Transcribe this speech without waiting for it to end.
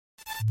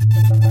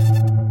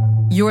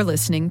You're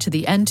listening to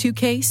the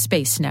N2K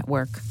Space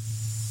Network.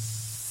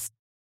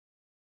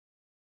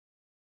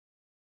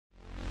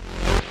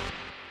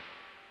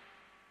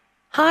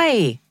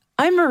 Hi,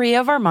 I'm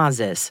Maria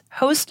Varmazis,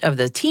 host of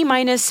the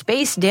T-Minus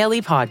Space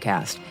Daily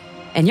podcast,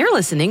 and you're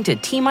listening to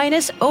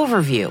T-Minus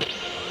Overview.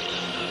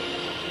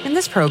 In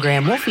this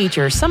program, we'll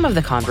feature some of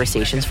the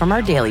conversations from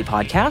our daily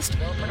podcast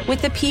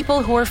with the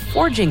people who are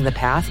forging the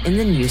path in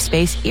the new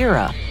space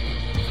era,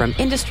 from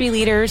industry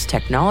leaders,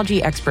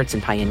 technology experts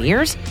and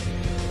pioneers,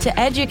 to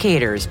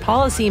educators,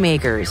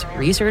 policymakers,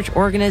 research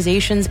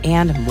organizations,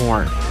 and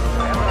more.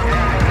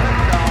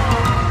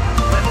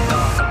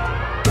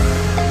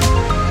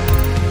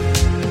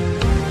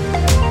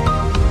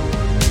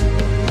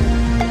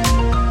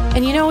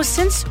 And you know,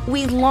 since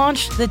we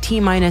launched the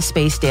T-Minus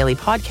Space Daily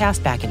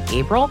podcast back in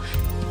April,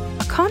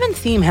 a common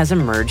theme has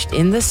emerged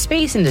in the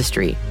space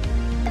industry.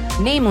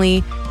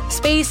 Namely,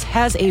 space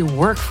has a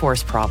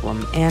workforce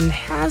problem and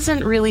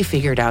hasn't really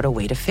figured out a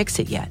way to fix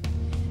it yet.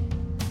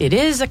 It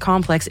is a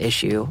complex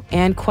issue,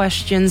 and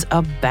questions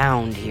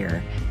abound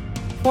here.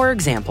 For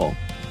example,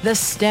 the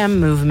STEM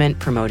movement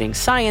promoting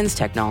science,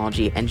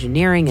 technology,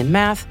 engineering, and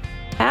math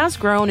has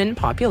grown in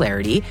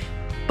popularity,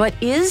 but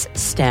is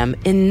STEM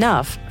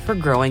enough for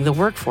growing the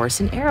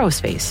workforce in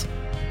aerospace?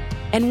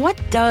 And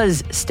what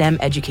does STEM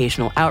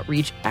educational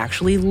outreach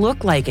actually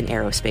look like in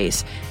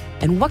aerospace?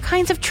 And what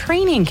kinds of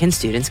training can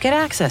students get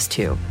access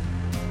to?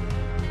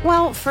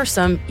 Well, for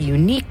some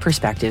unique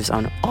perspectives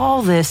on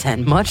all this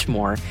and much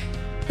more,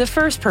 the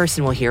first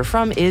person we'll hear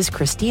from is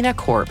Christina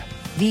Korp,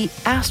 the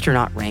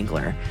astronaut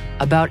wrangler,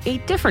 about a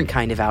different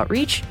kind of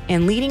outreach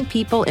and leading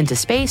people into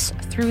space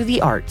through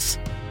the arts.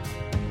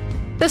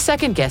 The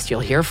second guest you'll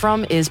hear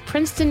from is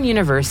Princeton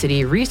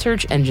University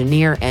research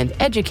engineer and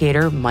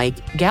educator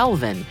Mike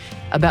Galvin,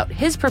 about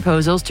his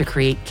proposals to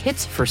create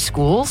kits for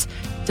schools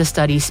to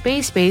study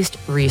space-based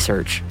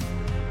research.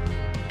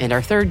 And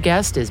our third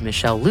guest is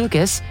Michelle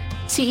Lucas,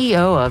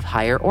 CEO of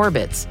Higher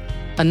Orbits,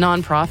 a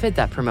nonprofit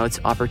that promotes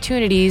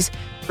opportunities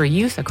for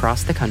youth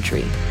across the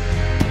country.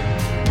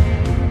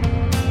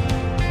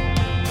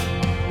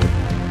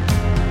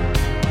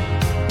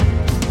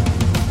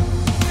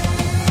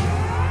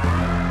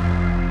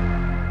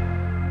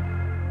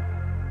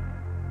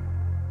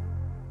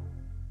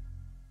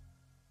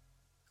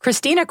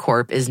 Christina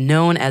Korp is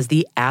known as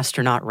the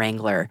Astronaut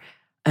Wrangler,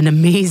 an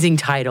amazing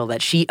title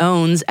that she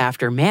owns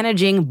after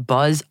managing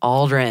Buzz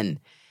Aldrin.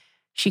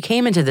 She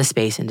came into the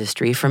space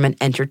industry from an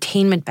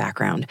entertainment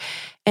background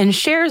and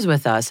shares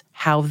with us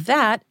how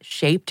that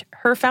shaped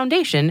her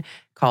foundation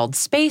called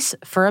Space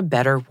for a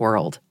Better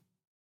World.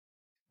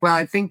 Well,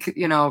 I think,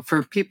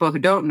 for people who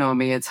don't know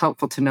me, it's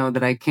helpful to know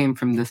that I came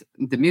from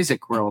the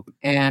music world.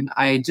 And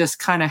I just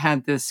kind of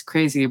had this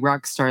crazy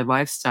rock star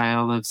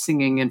lifestyle of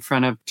singing in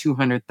front of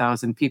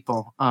 200,000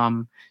 people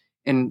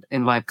in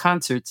live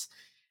concerts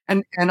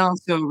and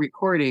also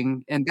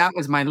recording. And that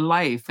was my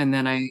life. And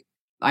then I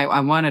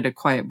wanted a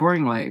quiet,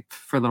 boring life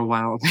for a little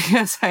while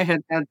because I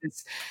had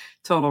this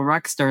total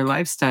rock star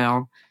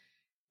lifestyle.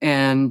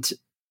 And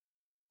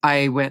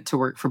I went to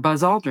work for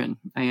Buzz Aldrin.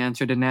 I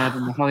answered an ad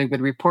in the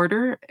Hollywood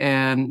Reporter,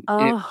 and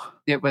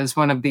it was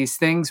one of these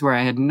things where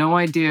I had no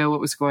idea what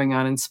was going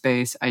on in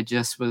space. I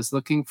just was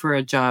looking for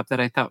a job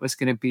that I thought was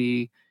going to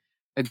be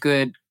a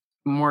good,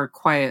 more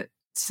quiet,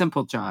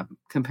 simple job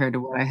compared to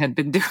what I had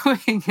been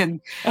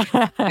doing.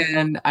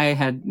 And I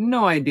had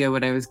no idea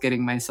what I was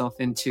getting myself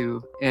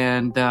into.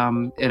 And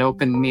it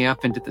opened me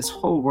up into this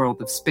whole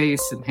world of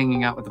space and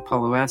hanging out with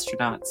Apollo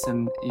astronauts.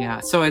 And yeah,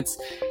 so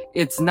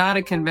it's not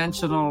a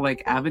conventional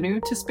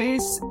avenue to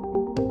space.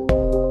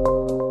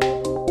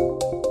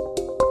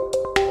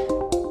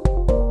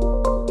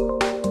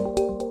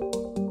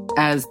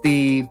 As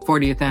the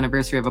 40th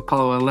anniversary of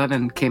Apollo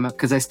 11 came up,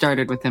 because I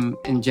started with him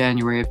in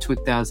January of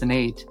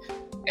 2008,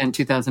 and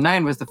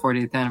 2009 was the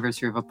 40th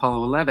anniversary of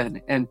Apollo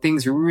 11, and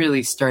things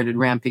really started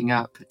ramping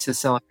up to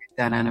celebrate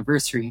that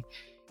anniversary.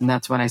 And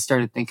that's when I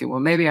started thinking,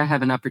 well, maybe I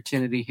have an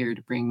opportunity here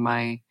to bring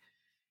my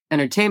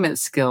entertainment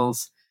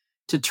skills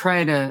to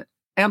try to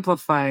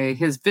amplify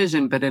his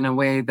vision, but in a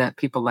way that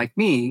people like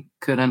me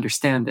could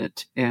understand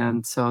it.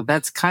 And so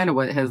that's kind of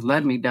what has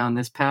led me down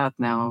this path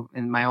now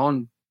in my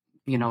own,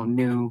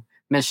 new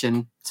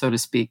mission, so to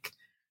speak,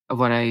 of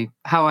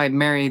how I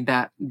married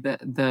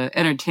the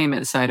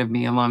entertainment side of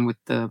me along with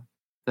the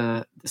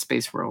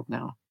space world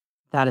now.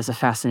 That is a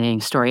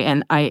fascinating story.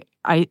 And I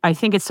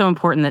think it's so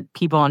important that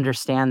people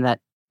understand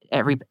that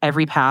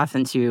every path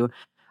into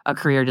a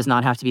career does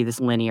not have to be this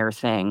linear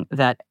thing,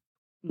 that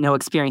no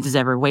experience is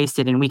ever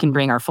wasted and we can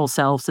bring our full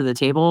selves to the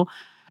table.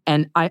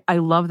 And I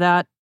love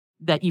that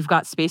you've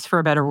got Space for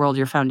a Better World,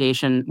 your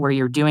foundation, where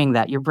you're doing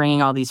that. You're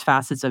bringing all these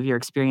facets of your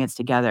experience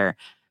together.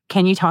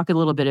 Can you talk a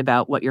little bit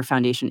about what your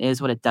foundation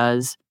is, what it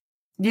does?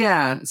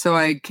 Yeah. So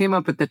I came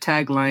up with the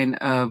tagline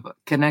of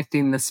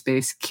connecting the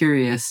space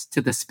curious to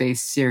the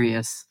space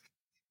serious,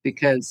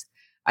 because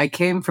I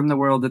came from the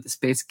world of the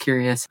space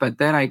curious, but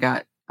then I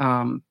got,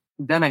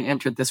 then I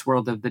entered this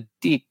world of the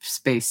deep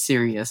space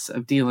serious,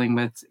 of dealing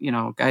with,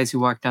 guys who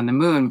walked on the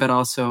moon, but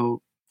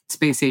also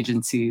space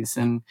agencies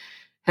and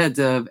heads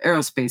of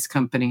aerospace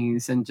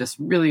companies and just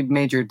really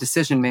major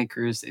decision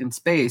makers in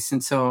space.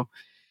 And so,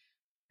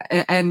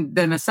 and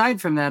then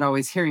aside from that,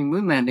 always hearing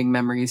moon landing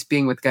memories,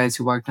 being with guys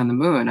who walked on the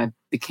moon, I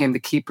became the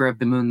keeper of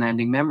the moon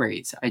landing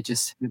memories. I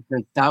just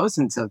heard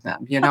thousands of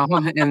them,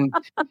 and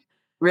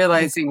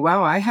realizing,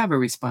 wow, I have a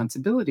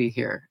responsibility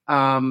here.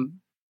 I'm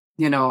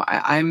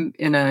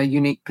in a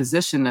unique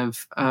position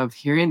of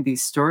hearing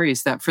these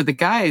stories that for the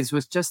guys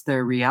was just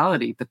their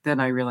reality. But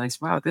then I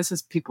realized, wow, this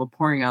is people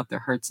pouring out their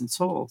hearts and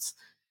souls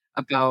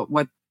about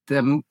what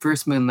the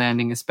first moon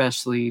landing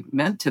especially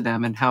meant to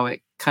them and how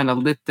it kind of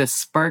lit this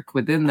spark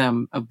within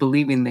them of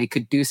believing they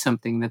could do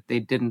something that they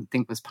didn't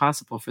think was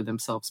possible for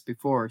themselves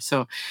before.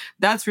 So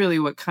that's really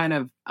what kind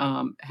of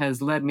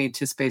has led me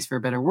to Space for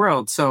a Better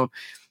World. So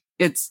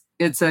it's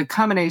a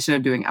combination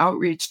of doing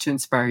outreach to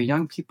inspire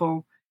young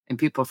people and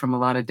people from a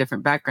lot of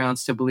different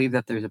backgrounds to believe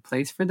that there's a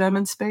place for them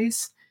in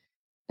space.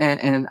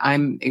 And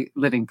I'm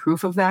living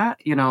proof of that,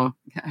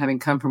 having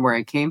come from where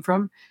I came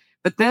from.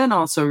 But then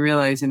also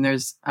realizing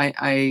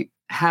I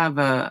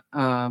have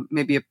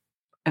maybe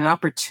an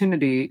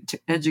opportunity to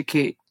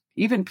educate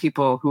even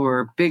people who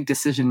are big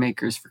decision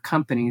makers for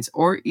companies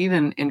or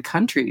even in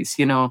countries.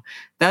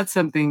 That's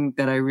something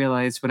that I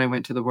realized when I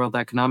went to the World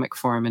Economic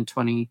Forum in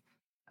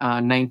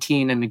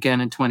 2019 and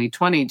again in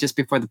 2020, just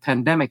before the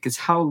pandemic, is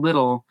how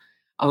little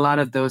a lot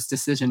of those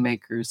decision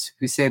makers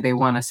who say they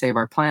want to save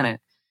our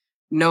planet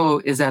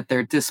know is at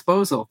their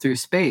disposal through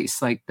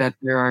space, like that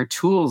there are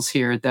tools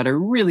here that are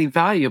really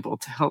valuable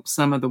to help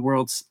some of the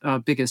world's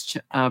biggest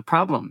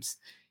problems.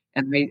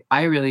 And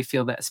I really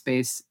feel that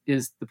space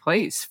is the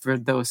place for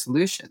those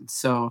solutions.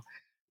 So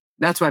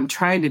that's what I'm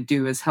trying to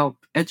do is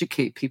help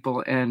educate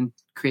people and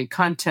create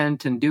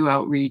content and do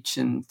outreach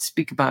and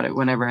speak about it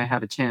whenever I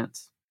have a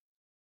chance.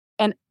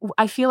 And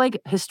I feel like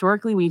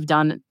historically we've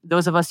done,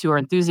 those of us who are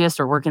enthusiasts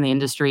or work in the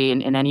industry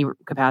in any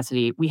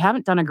capacity, we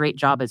haven't done a great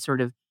job at sort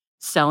of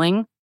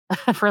selling,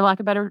 for lack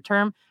of a better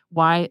term,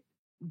 why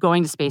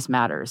going to space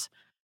matters.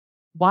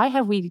 Why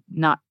have we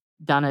not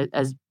done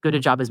as good a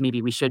job as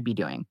maybe we should be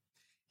doing?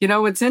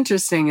 What's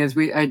interesting is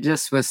I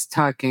just was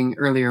talking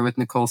earlier with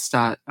Nicole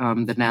Stott,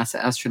 the NASA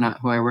astronaut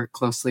who I work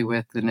closely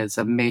with and is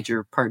a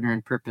major partner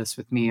in purpose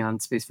with me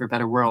on Space for a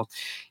Better World.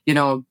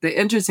 The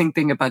interesting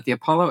thing about the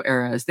Apollo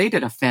era is they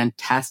did a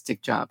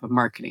fantastic job of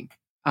marketing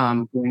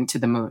going to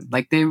the moon.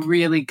 Like they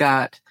really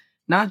got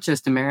not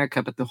just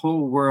America, but the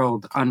whole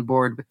world on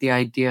board with the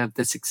idea of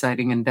this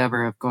exciting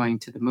endeavor of going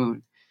to the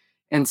moon.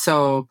 And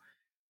so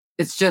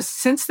it's just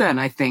since then,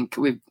 I think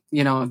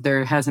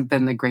there hasn't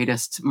been the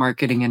greatest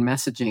marketing and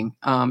messaging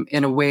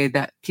in a way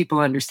that people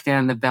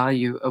understand the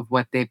value of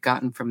what they've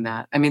gotten from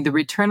that. I mean, the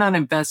return on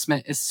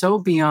investment is so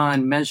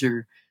beyond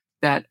measure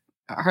that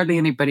I don't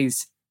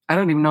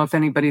even know if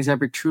anybody's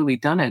ever truly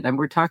done it. And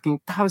we're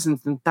talking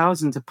thousands and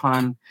thousands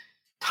upon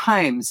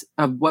times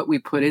of what we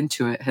put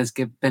into it has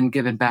been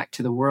given back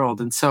to the world.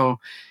 And so,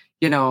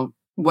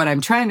 what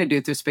I'm trying to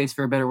do through Space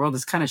for a Better World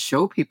is kind of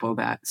show people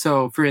that.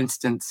 So, for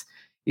instance,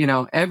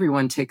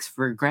 everyone takes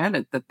for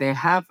granted that they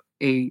have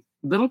a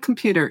little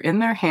computer in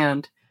their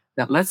hand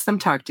that lets them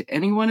talk to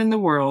anyone in the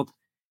world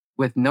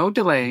with no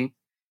delay.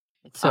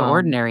 It's so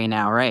ordinary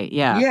now, right?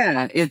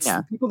 Yeah.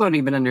 Yeah, people don't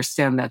even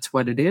understand that's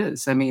what it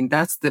is. I mean,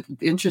 that's the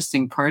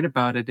interesting part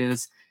about it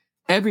is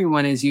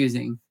everyone is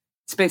using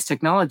space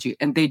technology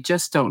and they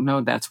just don't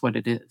know that's what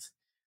it is.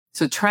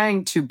 So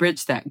trying to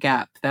bridge that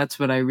gap, that's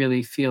what I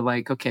really feel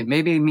like, okay,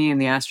 maybe me and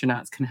the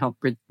astronauts can help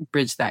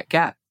bridge that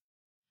gap.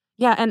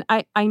 Yeah, and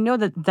I know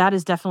that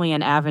is definitely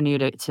an avenue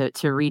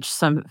to reach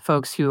some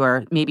folks who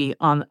are maybe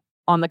on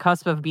the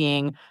cusp of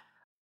being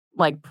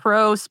like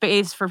pro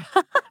space for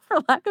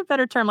for lack of a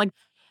better term. Like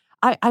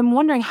I'm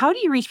wondering, how do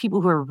you reach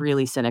people who are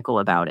really cynical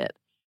about it?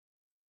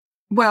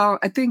 Well,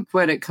 I think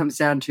what it comes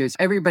down to is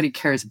everybody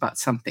cares about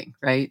something,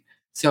 right?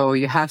 So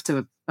you have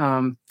to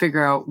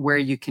figure out where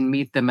you can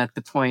meet them at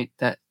the point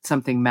that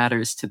something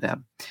matters to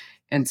them.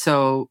 And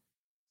so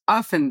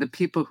often the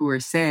people who are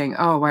saying,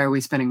 oh, why are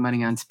we spending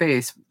money on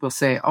space, will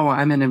say, oh,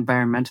 I'm an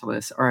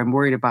environmentalist, or I'm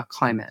worried about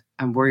climate.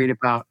 I'm worried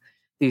about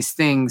these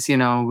things,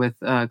 with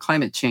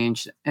climate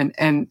change.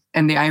 And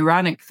the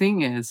ironic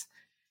thing is,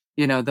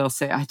 they'll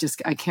say,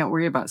 I can't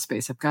worry about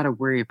space. I've got to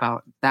worry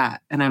about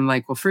that. And I'm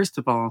like, well, first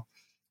of all,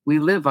 we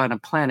live on a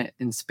planet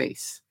in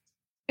space.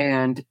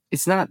 And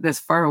it's not this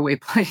faraway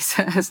place.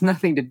 It has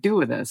nothing to do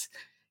with us.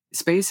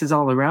 Space is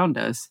all around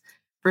us,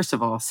 first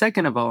of all.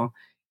 Second of all,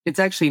 it's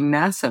actually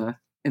NASA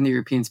and the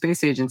European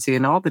Space Agency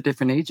and all the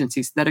different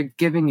agencies that are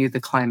giving you the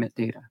climate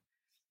data.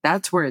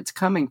 That's where it's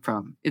coming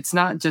from. It's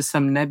not just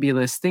some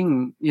nebulous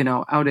thing,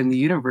 out in the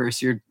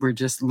universe. We're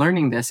just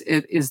learning this.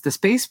 It is the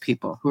space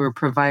people who are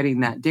providing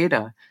that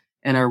data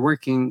and are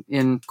working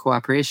in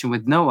cooperation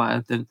with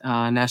NOAA, the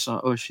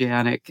National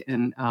Oceanic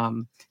and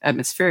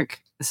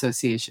Atmospheric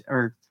Association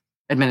or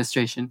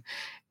Administration.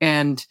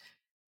 And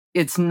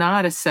it's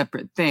not a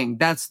separate thing.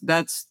 That's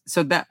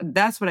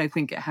what I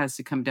think it has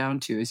to come down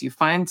to is you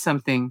find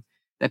something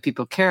that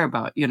people care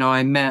about.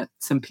 I met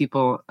some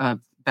people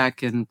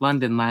back in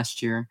London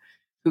last year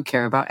who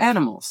care about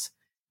animals.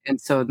 And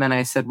so then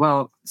I said,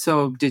 well,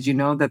 so did you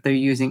know that they're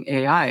using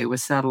AI with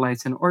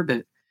satellites in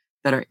orbit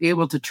that are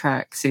able to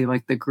track, say,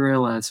 like the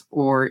gorillas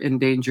or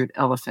endangered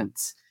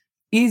elephants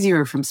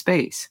easier from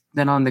space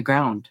than on the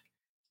ground?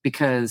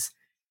 Because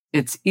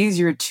it's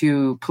easier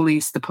to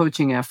police the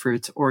poaching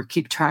efforts or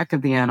keep track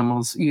of the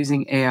animals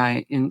using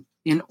AI in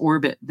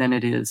orbit than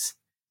it is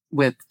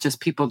with just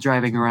people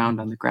driving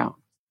around on the ground.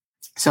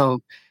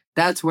 So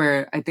that's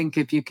where I think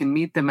if you can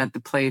meet them at the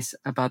place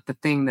about the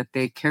thing that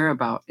they care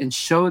about and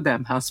show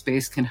them how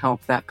space can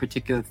help that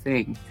particular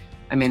thing,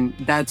 I mean,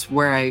 that's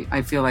where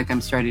I feel like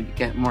I'm starting to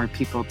get more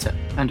people to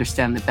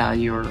understand the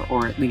value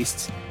or at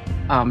least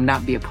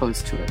not be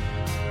opposed to it.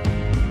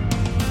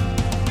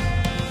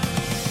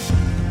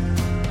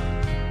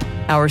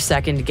 Our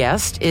second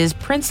guest is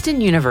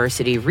Princeton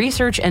University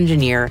research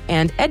engineer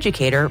and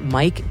educator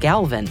Mike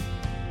Galvin.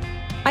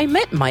 I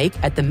met Mike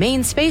at the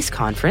Maine Space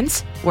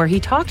Conference, where he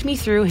talked me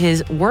through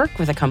his work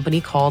with a company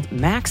called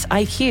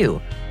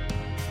MaxIQ.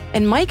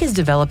 And Mike is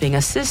developing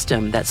a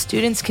system that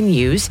students can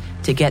use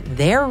to get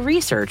their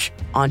research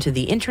onto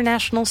the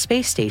International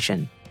Space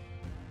Station.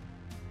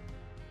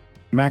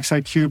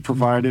 MaxIQ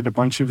provided a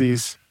bunch of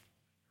these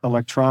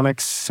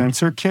electronics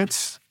sensor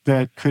kits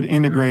that could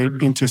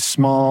integrate into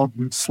small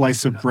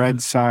slice of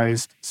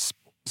bread-sized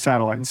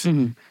satellites.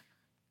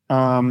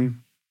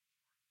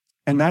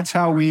 And that's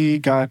how we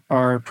got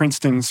our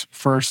Princeton's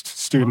first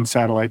student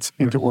satellites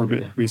into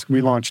orbit.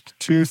 We launched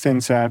 2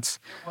 ThinSats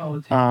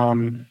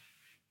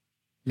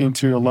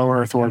into a low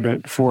Earth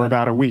orbit for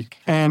about a week.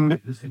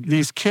 And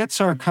these kits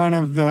are kind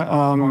of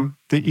the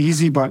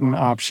easy button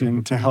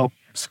option to help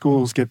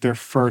schools get their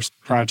first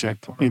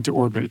project into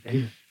orbit.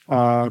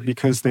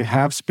 Because they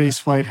have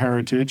spaceflight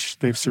heritage,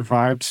 they've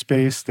survived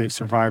space, they've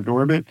survived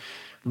orbit.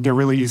 They're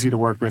really easy to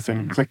work with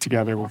and click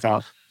together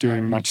without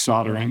doing much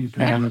soldering.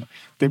 And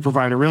they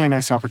provide a really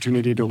nice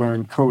opportunity to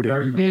learn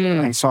coding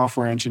and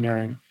software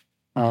engineering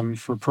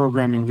for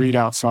programming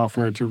readout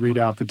software to read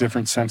out the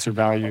different sensor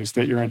values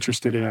that you're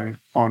interested in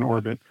on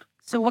orbit.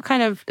 So what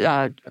kind of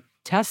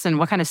tests and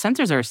what kind of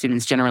sensors are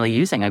students generally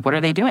using? Like, what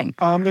are they doing?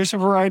 There's a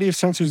variety of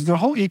sensors. The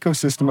whole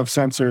ecosystem of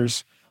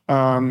sensors,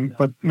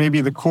 but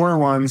maybe the core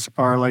ones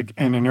are like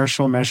an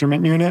inertial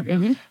measurement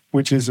unit,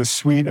 which is a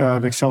suite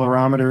of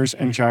accelerometers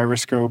and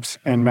gyroscopes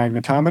and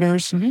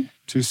magnetometers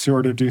to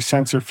sort of do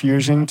sensor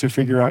fusion to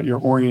figure out your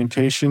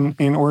orientation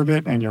in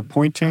orbit and your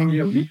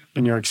pointing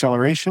and your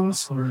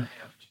accelerations.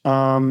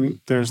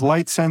 There's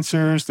light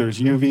sensors, there's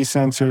UV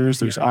sensors,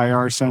 there's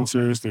IR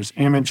sensors, there's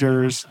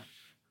imagers.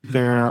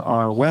 There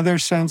are weather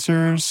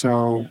sensors,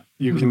 so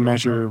you can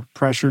measure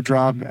pressure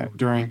drop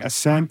during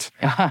ascent.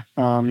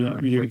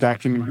 That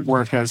can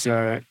work as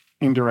an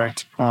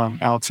indirect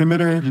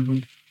altimeter.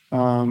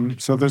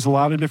 So there's a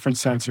lot of different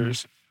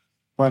sensors.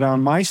 But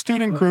my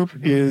student group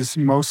is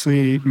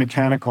mostly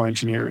mechanical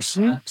engineers.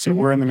 So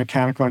we're in the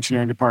mechanical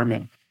engineering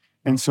department.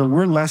 And so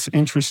we're less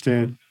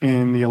interested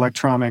in the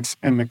electronics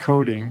and the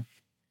coding.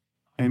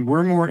 And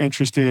we're more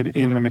interested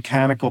in the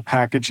mechanical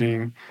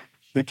packaging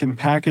that can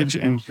package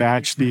and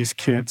batch these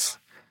kits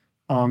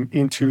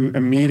into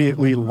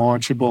immediately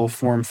launchable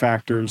form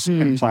factors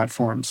and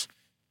platforms.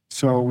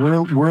 So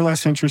we're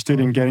less interested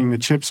in getting the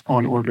chips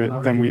on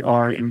orbit than we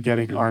are in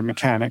getting our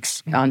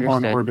mechanics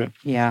on orbit.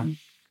 Yeah.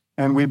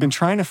 And we've been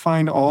trying to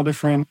find all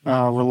different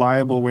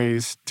reliable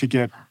ways to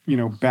get,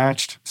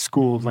 batched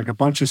schools, like a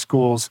bunch of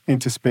schools,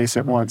 into space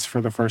at once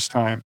for the first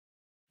time.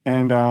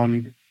 And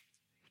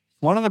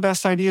one of the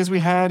best ideas we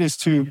had is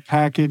to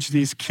package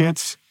these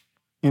kits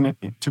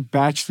to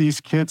batch these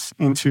kits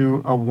into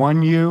a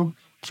 1U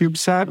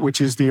CubeSat,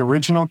 which is the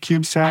original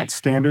CubeSat,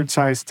 standard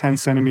size 10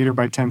 centimeter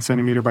by 10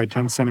 centimeter by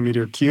 10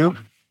 centimeter cube.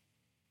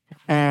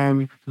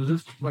 And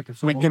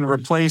we can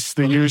replace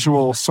the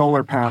usual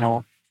solar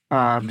panels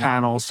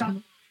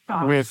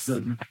with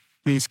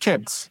these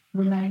kits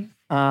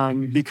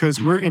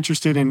because we're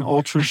interested in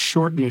ultra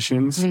short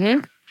missions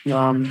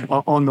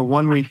on the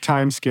 1 week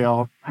time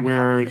scale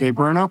where they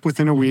burn up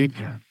within a week.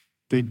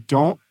 They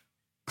don't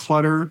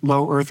clutter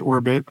low Earth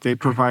orbit. They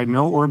provide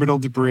no orbital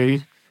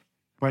debris,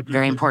 but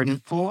very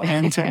important full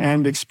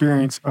end-to-end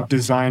experience of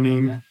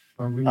designing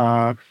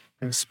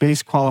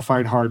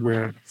space-qualified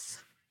hardware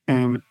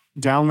and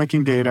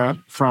downlinking data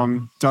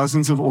from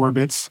dozens of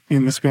orbits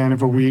in the span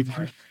of a week,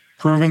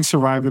 proving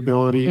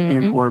survivability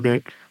in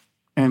orbit,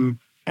 and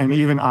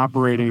even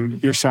operating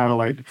your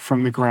satellite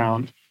from the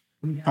ground.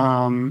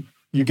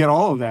 You get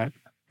all of that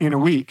in a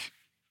week,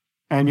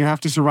 and you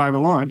have to survive a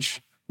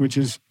launch, which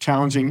is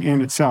challenging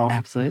in itself.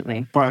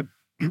 Absolutely. But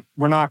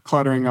we're not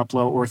cluttering up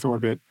low Earth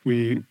orbit.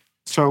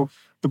 So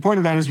the point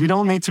of that is we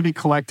don't need to be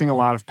collecting a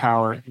lot of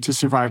power to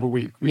survive a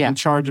week. We can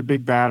charge a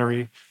big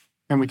battery,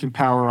 and we can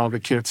power all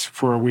the kits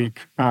for a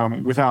week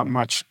without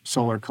much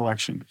solar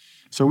collection.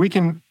 So we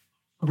can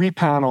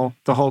repanel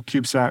the whole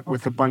CubeSat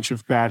with a bunch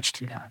of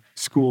batched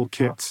school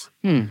kits.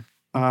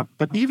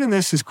 But even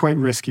this is quite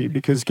risky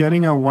because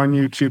getting a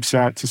 1U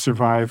CubeSat to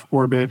survive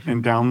orbit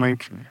and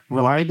downlink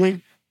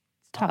reliably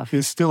tough.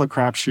 is still a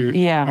crapshoot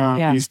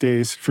Yeah. these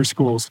days for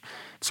schools.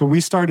 So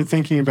we started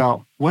thinking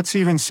about what's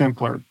even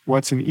simpler,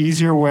 what's an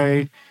easier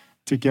way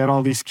to get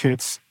all these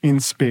kits in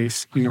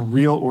space, in a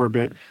real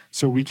orbit,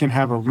 so we can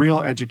have a real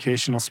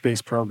educational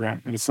space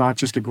program. And it's not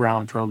just a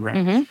ground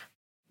program.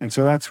 And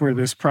so that's where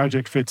this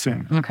project fits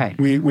in. Okay.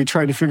 We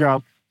tried to figure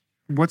out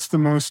what's the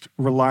most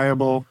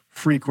reliable,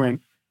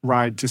 frequent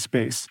ride to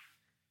space.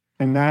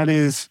 And that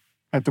is,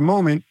 at the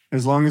moment,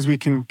 as long as we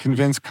can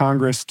convince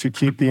Congress to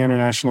keep the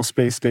International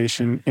Space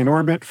Station in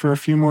orbit for a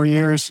few more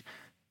years,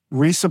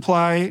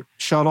 resupply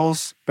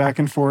shuttles back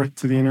and forth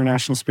to the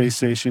International Space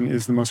Station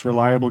is the most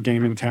reliable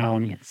game in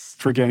town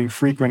for getting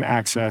frequent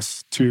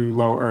access to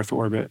low Earth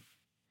orbit.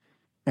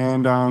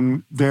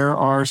 And there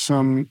are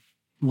some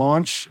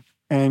launch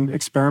and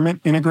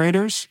experiment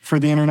integrators for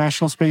the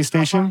International Space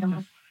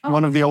Station.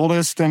 One of the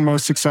oldest and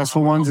most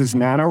successful ones is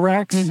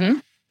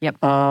NanoRacks.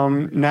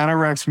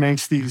 NanoRacks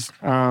makes these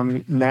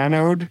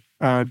nanode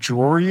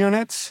drawer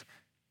units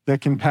that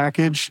can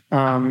package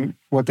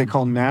what they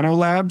call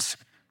nanolabs,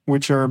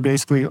 which are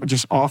basically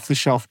just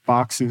off-the-shelf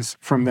boxes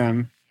from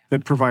them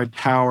that provide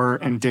power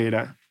and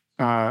data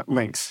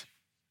links.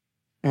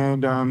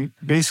 And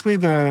basically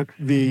the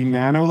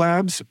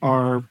nanolabs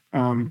are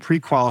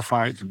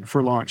pre-qualified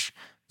for launch.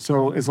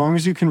 So as long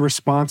as you can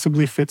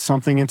responsibly fit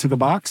something into the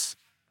box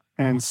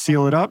and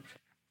seal it up,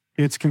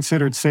 it's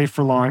considered safe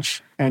for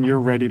launch and you're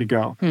ready to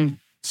go.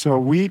 So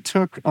we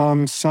took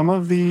some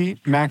of the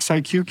Max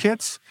IQ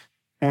kits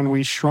and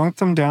we shrunk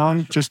them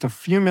down just a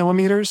few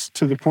millimeters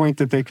to the point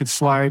that they could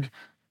slide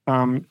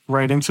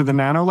right into the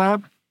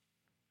nanolab.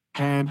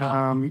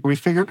 And we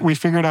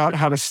figured out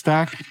how to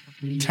stack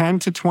 10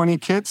 to 20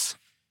 kits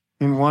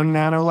in one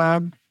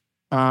nanolab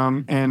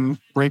and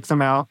break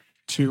them out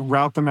to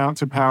route them out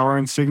to power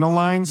and signal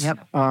lines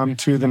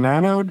to the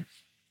nanode.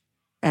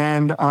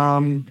 And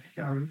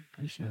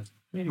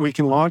we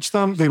can launch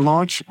them. They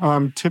launch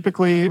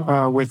typically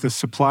with a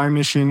supply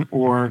mission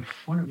or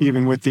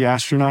even with the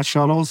astronaut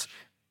shuttles.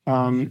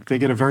 They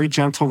get a very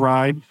gentle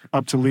ride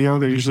up to LEO.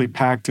 They're usually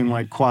packed in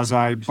like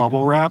quasi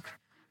bubble wrap,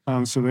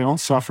 so they don't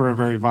suffer a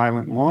very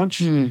violent launch.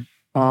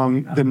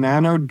 The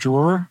nano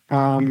drawer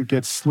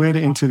gets slid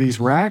into these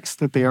racks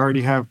that they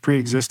already have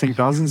pre-existing,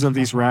 dozens of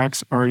these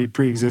racks already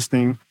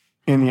pre-existing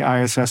in the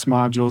ISS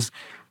modules,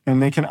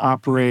 and they can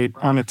operate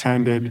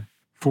unattended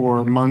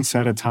for months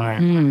at a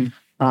time.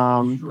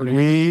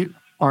 We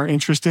are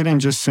interested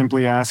in just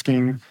simply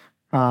asking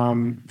the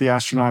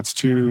astronauts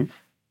to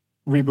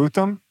reboot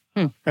them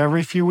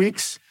every few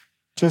weeks,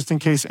 just in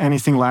case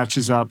anything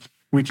latches up.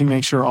 We can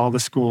make sure all the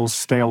schools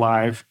stay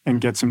alive and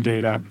get some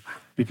data,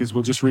 because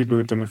we'll just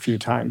reboot them a few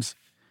times.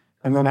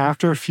 And then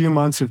after a few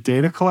months of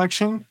data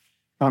collection,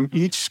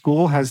 each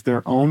school has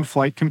their own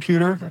flight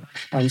computer.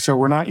 And so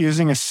we're not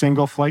using a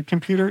single flight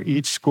computer.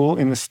 Each school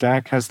in the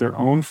stack has their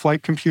own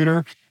flight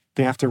computer.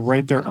 They have to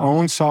write their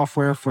own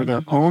software for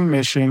their own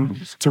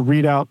mission to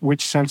read out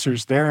which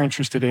sensors they're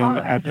interested in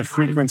at the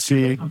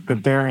frequency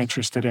that they're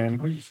interested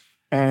in.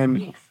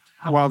 And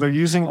while they're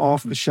using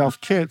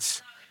off-the-shelf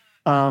kits,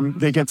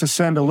 they get to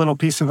send a little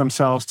piece of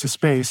themselves to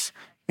space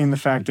in the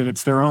fact that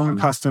it's their own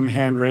custom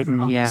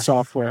handwritten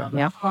software.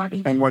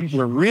 And what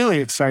we're really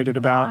excited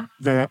about,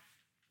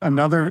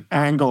 another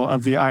angle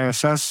of the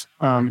ISS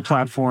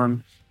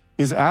platform,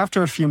 is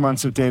after a few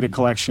months of data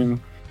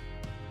collection,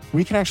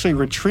 we can actually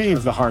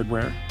retrieve the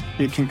hardware.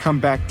 It can come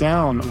back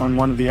down on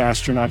one of the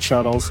astronaut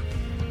shuttles,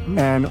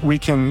 and we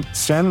can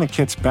send the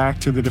kits back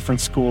to the different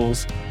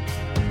schools.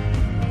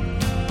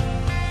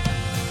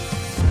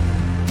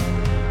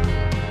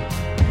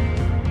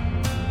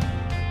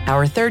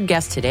 Our third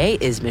guest today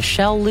is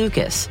Michelle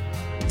Lucas,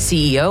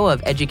 CEO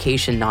of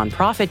education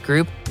nonprofit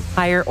group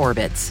Higher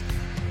Orbits.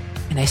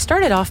 And I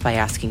started off by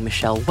asking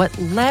Michelle what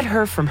led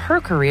her from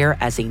her career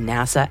as a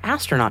NASA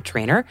astronaut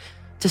trainer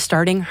to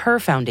starting her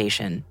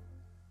foundation.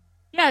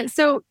 Yeah,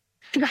 so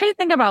the way to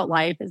think about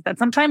life is that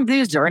sometimes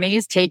these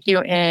journeys take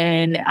you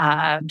in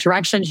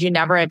directions you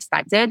never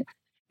expected.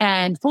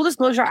 And full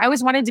disclosure, I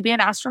always wanted to be an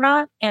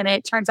astronaut, and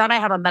it turns out I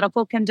have a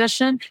medical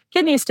condition,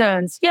 kidney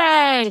stones,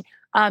 yay,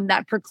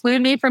 that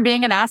preclude me from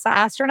being a NASA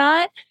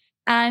astronaut.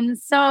 And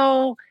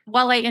so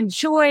while I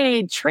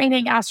enjoyed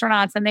training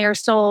astronauts and they are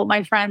still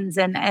my friends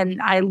and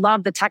I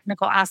love the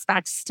technical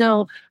aspects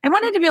still, I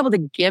wanted to be able to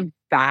give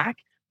back.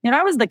 You know,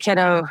 I was the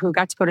kiddo who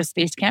got to go to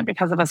space camp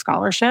because of a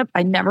scholarship.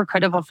 I never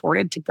could have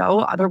afforded to go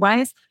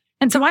otherwise.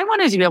 And so I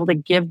wanted to be able to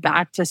give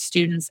back to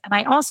students. And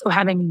I also,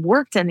 having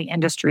worked in the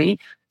industry,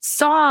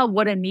 saw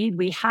what a need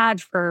we had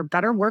for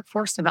better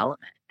workforce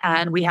development.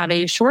 And we have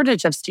a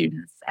shortage of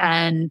students.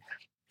 And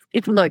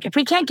if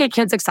we can't get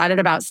kids excited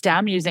about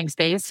STEM using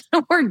space,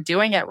 we're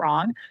doing it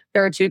wrong.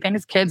 There are two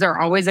things kids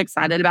are always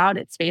excited about.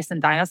 It's space and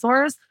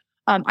dinosaurs.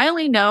 I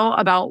only know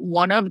about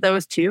one of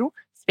those two,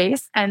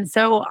 space. And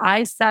so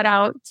I set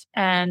out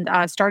and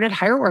started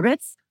Higher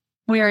Orbits.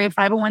 We are a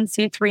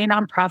 501c3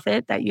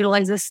 nonprofit that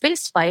utilizes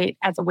spaceflight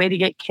as a way to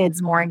get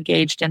kids more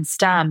engaged in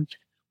STEM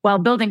while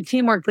building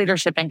teamwork,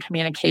 leadership, and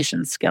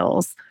communication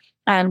skills.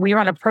 And we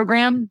run a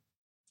program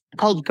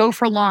called Go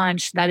for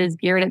Launch that is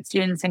geared at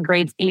students in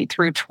grades 8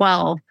 through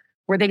 12,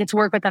 where they get to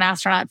work with an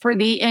astronaut for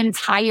the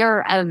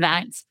entire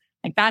event.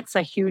 Like, that's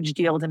a huge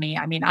deal to me.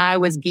 I mean, I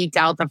was geeked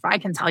out. I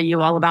can tell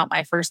you all about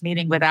my first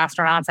meeting with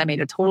astronauts. I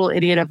made a total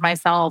idiot of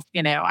myself.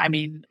 I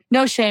mean,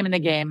 no shame in the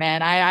game,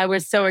 man. I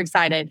was so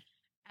excited.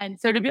 And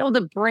so to be able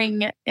to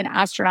bring an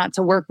astronaut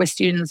to work with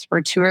students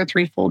for 2 or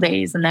 3 full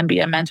days and then be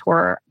a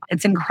mentor,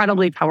 it's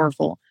incredibly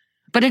powerful.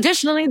 But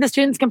additionally, the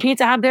students compete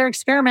to have their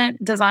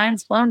experiment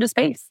designs flown to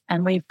space.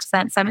 And we've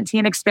sent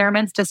 17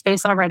 experiments to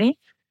space already.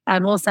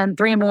 And we'll send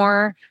 3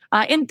 more,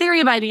 in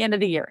theory, by the end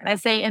of the year. And I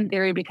say in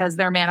theory because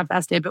they're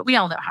manifested, but we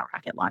all know how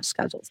rocket launch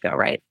schedules go,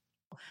 right?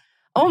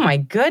 Oh my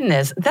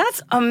goodness,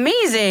 that's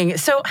amazing.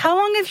 So how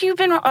long have you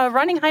been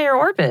running Higher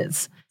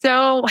Orbits?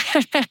 So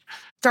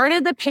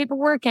started the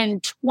paperwork in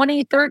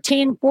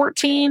 2013,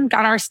 14,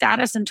 got our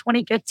status in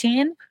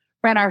 2015,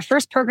 ran our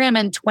first program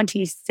in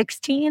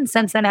 2016.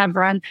 Since then I've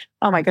run,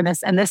 oh my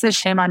goodness, and this is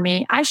shame on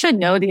me. I should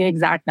know the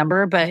exact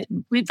number, but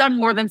we've done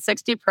more than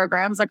 60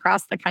 programs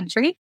across the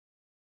country,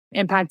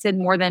 impacted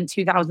more than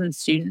 2,000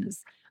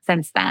 students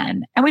since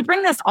then. And we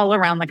bring this all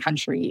around the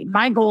country.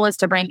 My goal is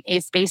to bring a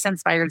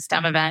space-inspired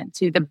STEM event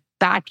to the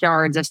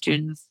backyards of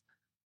students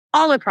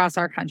all across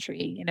our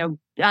country.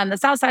 On the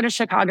south side of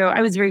Chicago,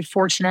 I was very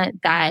fortunate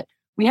that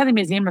we have the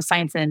Museum of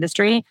Science and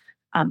Industry.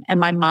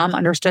 And my mom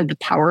understood the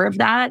power of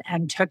that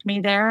and took me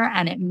there.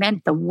 And it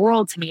meant the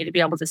world to me to be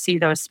able to see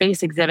those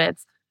space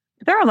exhibits.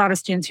 But there are a lot of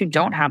students who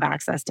don't have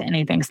access to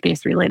anything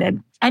space related.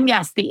 And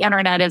yes, the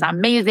internet is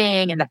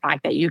amazing. And the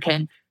fact that you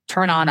can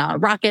turn on a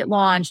rocket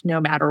launch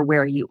no matter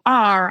where you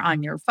are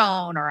on your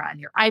phone or on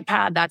your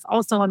iPad, that's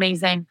also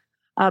amazing.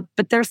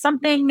 But there's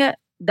something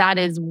that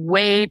is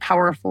way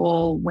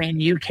powerful when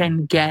you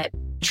can get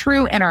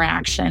true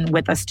interaction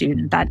with a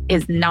student that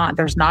is not,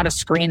 there's not a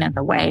screen in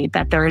the way,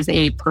 that there is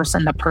a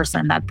person to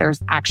person, that there's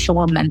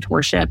actual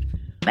mentorship.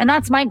 And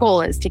that's my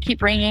goal, is to keep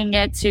bringing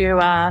it to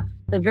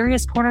the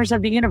various corners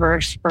of the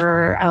universe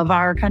of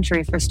our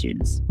country for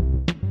students.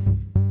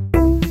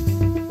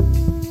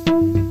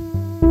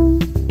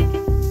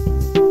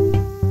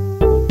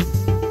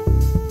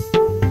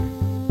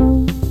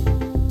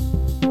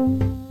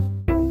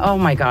 Oh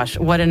my gosh,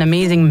 what an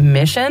amazing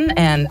mission.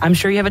 And I'm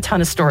sure you have a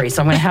ton of stories.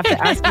 So I'm going to have to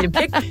ask you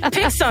to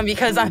pick some,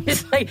 because I'm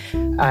just like,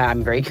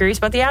 I'm very curious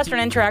about the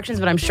astronaut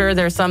interactions, but I'm sure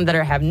there's some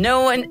that have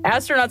no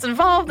astronauts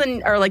involved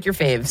and are like your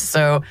faves.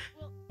 So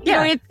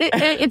yeah.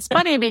 It's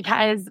funny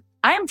because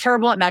I am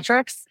terrible at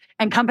metrics,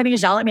 and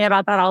companies yell at me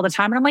about that all the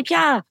time. And I'm like,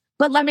 yeah,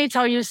 but let me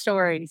tell you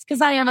stories,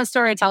 because I am a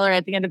storyteller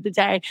at the end of the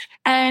day.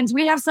 And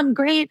we have some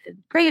great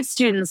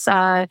students.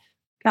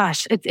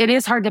 Gosh, it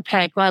is hard to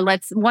pick. Well,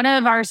 one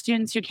of our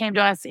students who came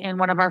to us in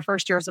one of our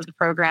first years of the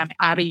program,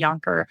 Abby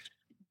Yonker,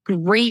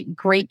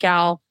 great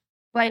gal,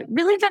 but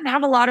really didn't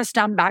have a lot of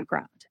STEM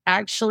background.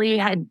 Actually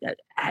had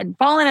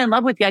fallen in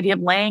love with the idea of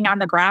laying on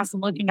the grass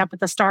and looking up at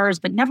the stars,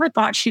 but never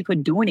thought she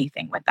could do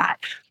anything with that.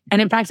 And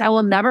in fact, I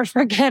will never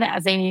forget,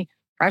 as a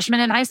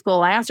freshman in high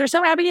school, I asked her,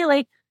 so Abby,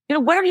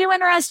 what are you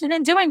interested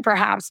in doing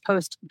perhaps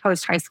post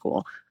high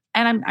school?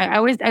 And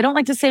I don't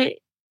like to say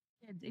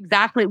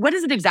exactly, what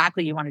is it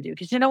exactly you want to do?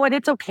 Because you know what?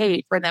 It's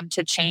okay for them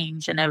to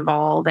change and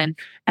evolve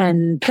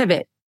and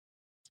pivot.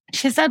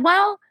 She said,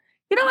 well,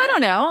 I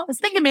don't know. I was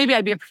thinking maybe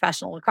I'd be a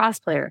professional lacrosse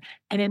player.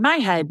 And in my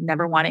head,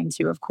 never wanting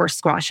to, of course,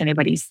 squash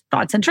anybody's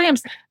thoughts and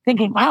dreams,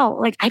 thinking, wow,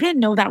 I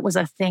didn't know that was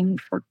a thing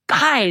for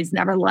guys.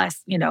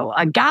 Nevertheless,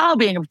 a gal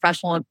being a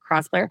professional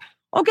lacrosse player.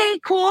 Okay,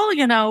 cool.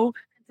 So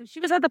she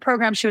was at the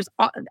program. She was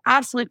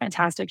absolutely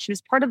fantastic. She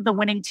was part of the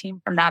winning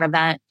team from that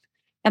event.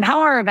 And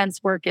how our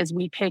events work is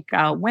we pick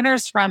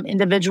winners from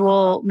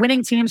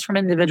winning teams from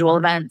individual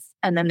events,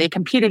 and then they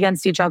compete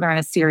against each other in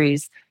a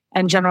series.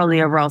 And generally,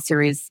 the overall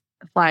series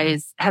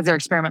has their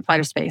experiment fly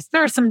to space.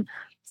 There are some,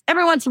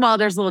 every once in a while,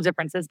 there's little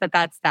differences, but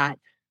that's that.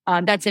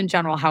 That's in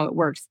general how it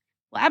works.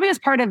 Well, Abby was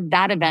part of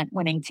that event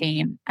winning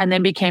team, and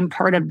then became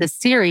part of the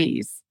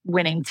series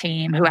winning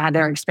team who had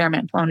their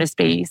experiment flown to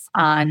space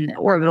on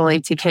Orbital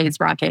ATK's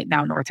rocket,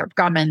 now Northrop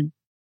Grumman.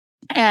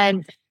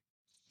 And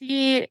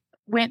she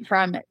went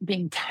from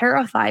being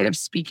terrified of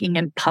speaking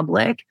in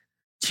public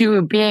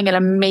to being an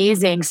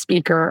amazing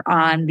speaker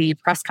on the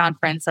press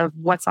conference of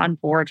what's on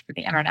board for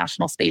the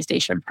International Space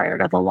Station prior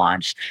to the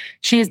launch.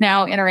 She is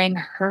now entering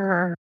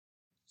her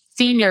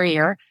senior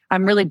year.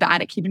 I'm really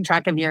bad at keeping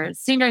track of years.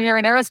 Senior year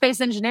in aerospace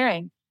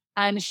engineering.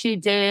 And she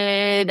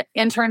did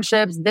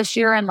internships this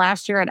year and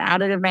last year at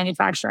additive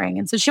manufacturing.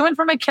 And so she went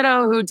from a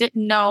kiddo who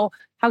didn't know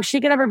how she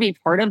could ever be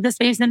part of the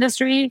space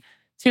industry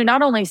to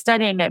not only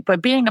studying it,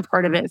 but being a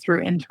part of it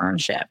through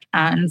internship.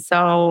 And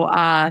so,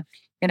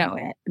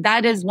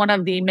 that is one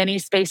of the many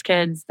space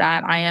kids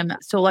that I am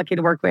so lucky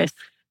to work with.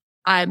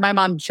 My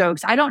mom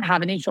jokes, I don't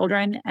have any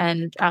children,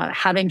 and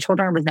having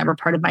children was never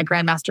part of my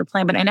grandmaster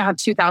plan, but I now have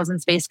 2,000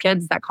 space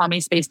kids that call me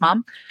Space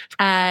Mom.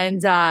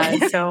 And so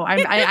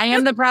I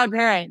am the proud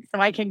parent,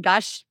 so I can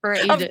gush for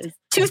ages.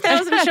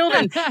 2,000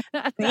 children.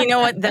 You know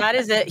what? That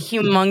is a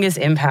humongous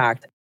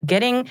impact.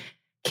 Getting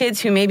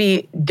kids who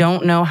maybe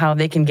don't know how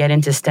they can get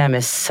into STEM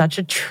is such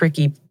a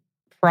tricky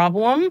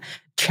problem,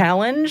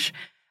 challenge?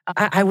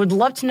 I would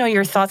love to know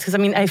your thoughts because,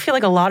 I feel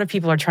like a lot of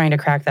people are trying to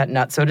crack that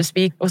nut, so to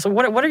speak. So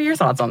what are your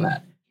thoughts on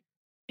that?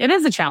 It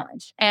is a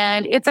challenge.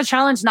 And it's a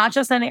challenge not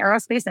just in the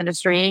aerospace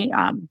industry.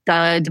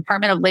 The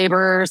Department of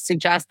Labor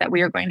suggests that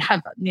we are going to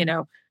have,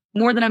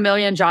 more than 1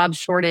 million jobs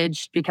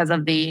shortage because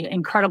of the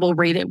incredible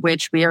rate at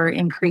which we are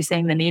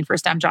increasing the need for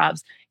STEM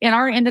jobs. In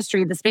our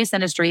industry, the space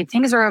industry,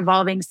 things are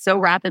evolving so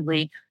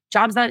rapidly.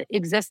 Jobs that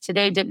exist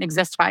today didn't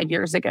exist 5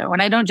 years ago.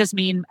 And I don't just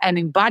mean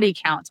in body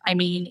count. I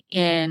mean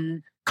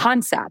in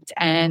concept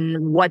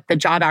and what the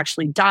job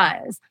actually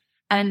does.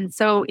 And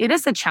so it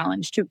is a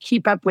challenge to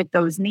keep up with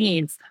those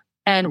needs.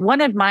 And one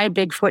of my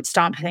big foot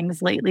stomp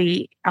things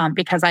lately,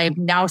 because I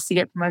now see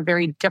it from a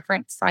very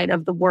different side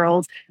of the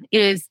world,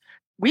 is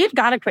we've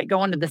got to quit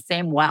going to the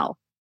same well.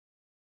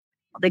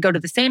 They go to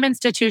the same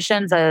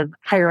institutions of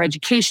higher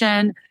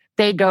education.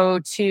 They go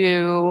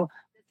to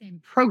the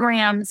same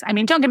programs.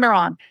 Don't get me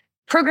wrong.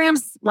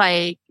 Programs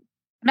like,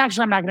 I'm not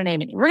going to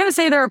name any. We're going to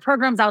say there are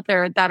programs out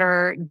there that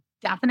are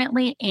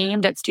definitely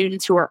aimed at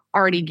students who are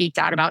already geeked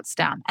out about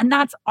STEM. And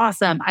that's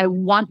awesome. I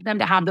want them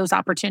to have those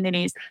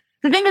opportunities.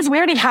 The thing is, we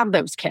already have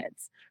those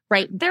kids,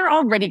 right? They're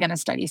already going to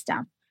study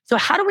STEM. So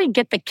how do we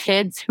get the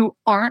kids who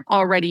aren't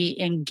already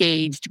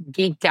engaged,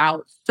 geeked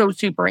out, so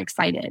super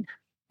excited?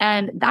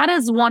 And that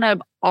is one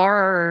of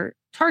our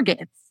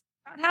targets.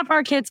 About half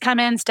our kids come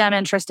in STEM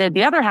interested.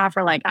 The other half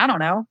are like, I don't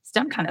know,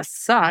 STEM kind of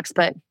sucks,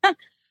 but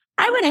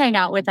I would hang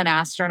out with an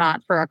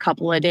astronaut for a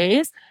couple of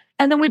days.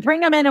 And then we bring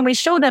them in and we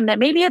show them that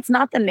maybe it's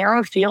not the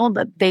narrow field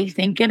that they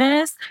think it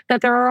is, that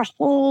there are a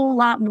whole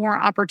lot more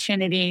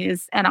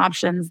opportunities and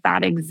options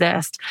that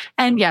exist.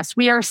 And yes,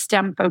 we are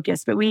STEM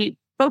focused, but we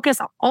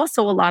focus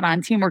also a lot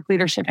on teamwork,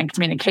 leadership, and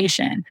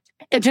communication.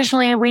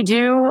 Additionally, we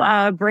do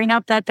bring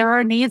up that there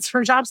are needs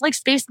for jobs like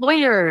space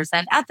lawyers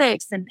and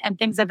ethics and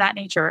things of that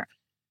nature.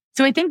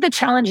 So I think the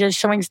challenge is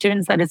showing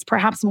students that it's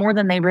perhaps more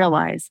than they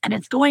realize, and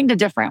it's going to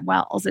different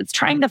wells. It's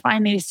trying to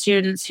find these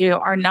students who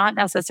are not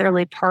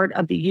necessarily part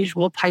of the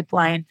usual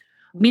pipeline,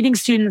 meeting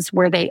students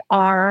where they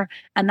are.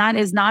 And that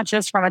is not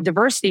just from a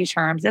diversity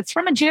terms, it's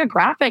from a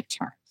geographic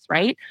terms,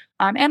 right?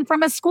 And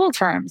from a school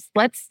terms.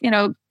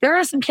 There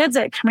are some kids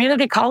at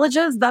community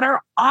colleges that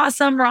are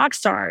awesome rock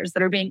stars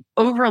that are being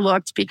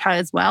overlooked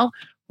because,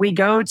 we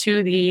go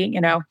to the,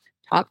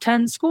 top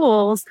 10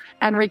 schools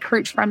and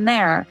recruit from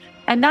there.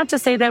 And not to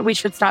say that we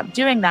should stop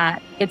doing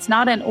that. It's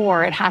not an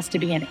or, it has to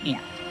be an and.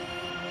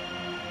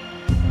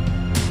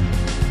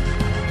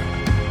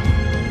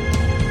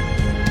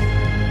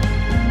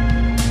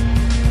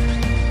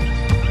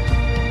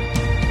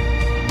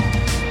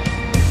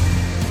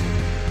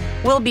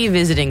 We'll be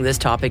visiting this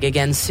topic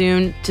again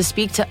soon to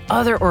speak to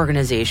other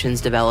organizations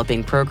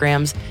developing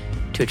programs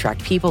to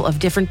attract people of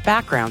different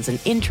backgrounds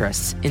and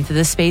interests into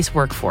the space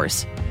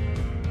workforce.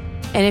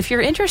 And if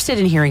you're interested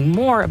in hearing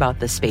more about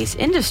the space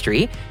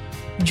industry,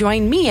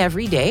 join me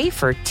every day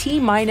for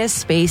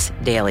T-Space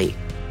Daily.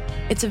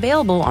 It's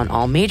available on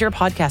all major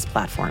podcast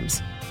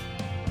platforms.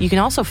 You can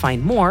also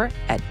find more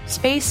at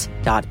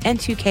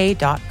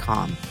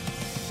space.n2k.com.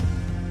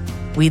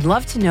 We'd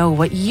love to know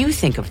what you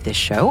think of this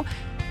show,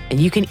 and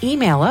you can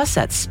email us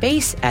at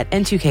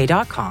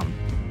space@n2k.com.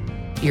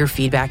 Your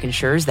feedback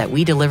ensures that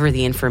we deliver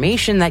the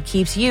information that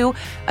keeps you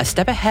a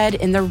step ahead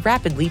in the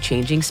rapidly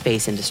changing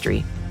space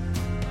industry.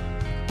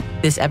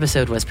 This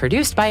episode was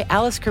produced by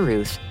Alice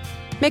Carruth,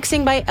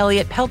 mixing by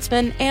Elliot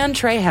Peltzman and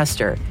Trey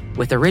Hester,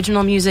 with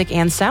original music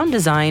and sound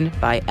design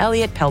by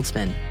Elliot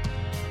Peltzman.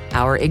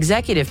 Our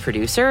executive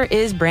producer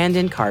is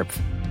Brandon Karpf.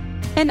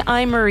 And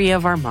I'm Maria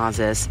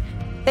Varmazes.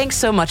 Thanks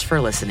so much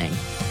for listening.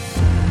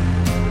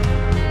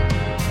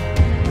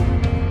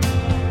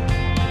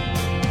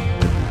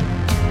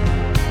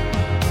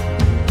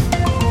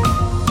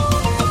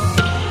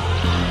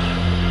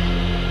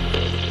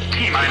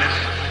 T-minus